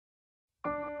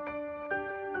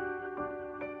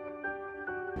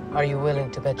Are you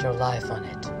willing to bet your life on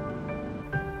it?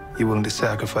 You willing to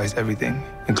sacrifice everything,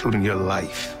 including your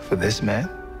life, for this man?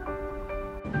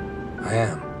 I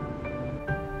am.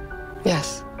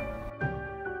 Yes.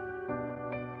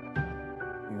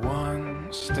 One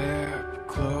step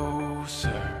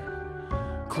closer,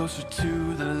 closer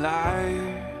to the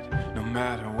light. No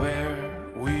matter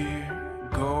where we're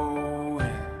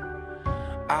going,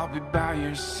 I'll be by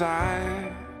your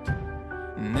side.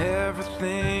 And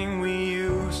everything we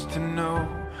used to know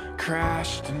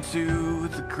crashed into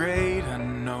the great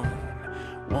unknown.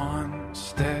 One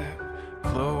step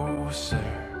closer,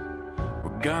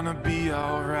 we're gonna be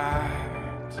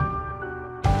alright.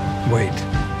 Wait.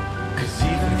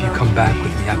 If you come back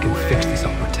with me, I can fix this.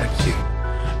 I'll protect you.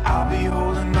 I'll be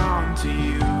holding on to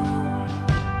you.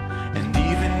 And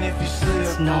even if you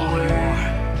slip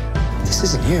away, This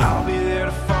isn't you. I'll be there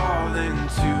to fall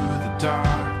into the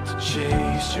dark, to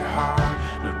chase your heart.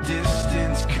 No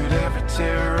distance could ever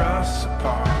tear us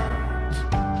apart.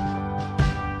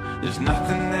 There's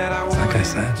nothing that I Like I wouldn't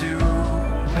said, do.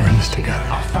 we're in this together.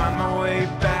 I'll find my way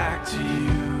back to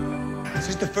you.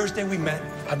 Since the first day we met,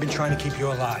 I've been trying to keep you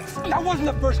alive. I wasn't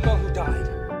the first girl who died.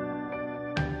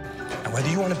 And whether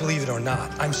you want to believe it or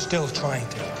not, I'm still trying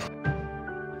to.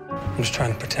 I'm just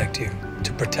trying to protect you,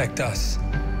 to protect us.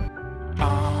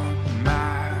 On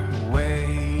my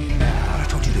way now. I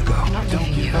told you to go. I'm not Don't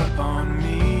leaving give you. up on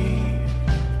me.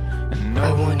 And no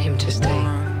I want him to stay.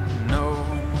 one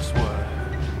knows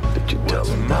what Did you tell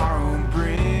him that? tomorrow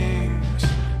brings.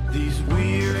 These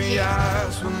weary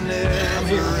eyes will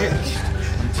never rest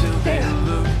until they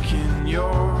look in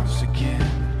yours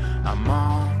again. I'm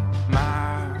on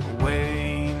my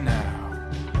way now.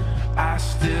 I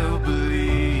still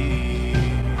believe.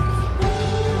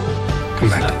 Come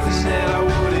back to this. That I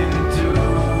wouldn't do.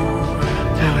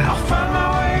 I'll find my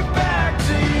way back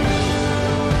to you.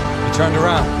 You turned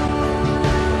around.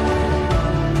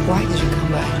 Why did you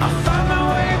come back? I'll find my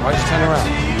way Why'd you turn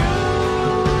around?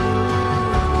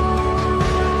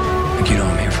 Like you know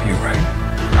I'm here for you, right?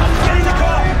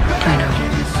 I know.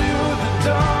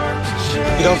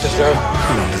 You don't deserve it.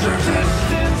 You don't deserve that.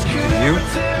 You?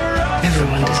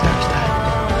 Everyone deserves that.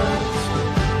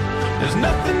 There's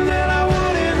nothing that I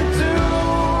wouldn't do.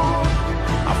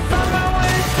 I'll find my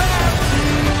way back to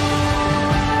you.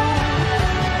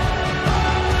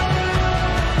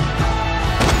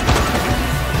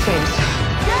 James.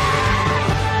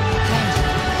 James.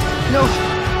 No.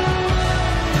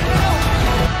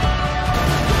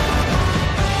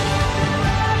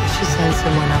 If she sends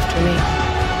someone after me,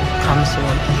 I promise it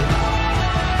won't be you.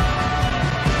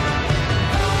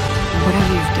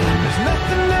 Whatever you've done,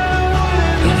 Nothing that I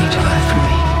wouldn't you need to hide from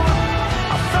me.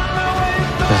 I'll find my way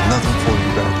back. There's nothing for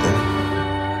you back there.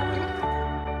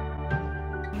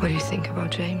 What do you think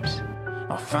about James?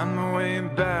 I'll find my way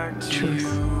back to Truth.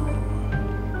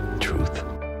 you. Truth.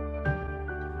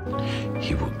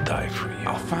 He will die for you.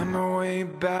 I'll find my way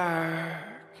back.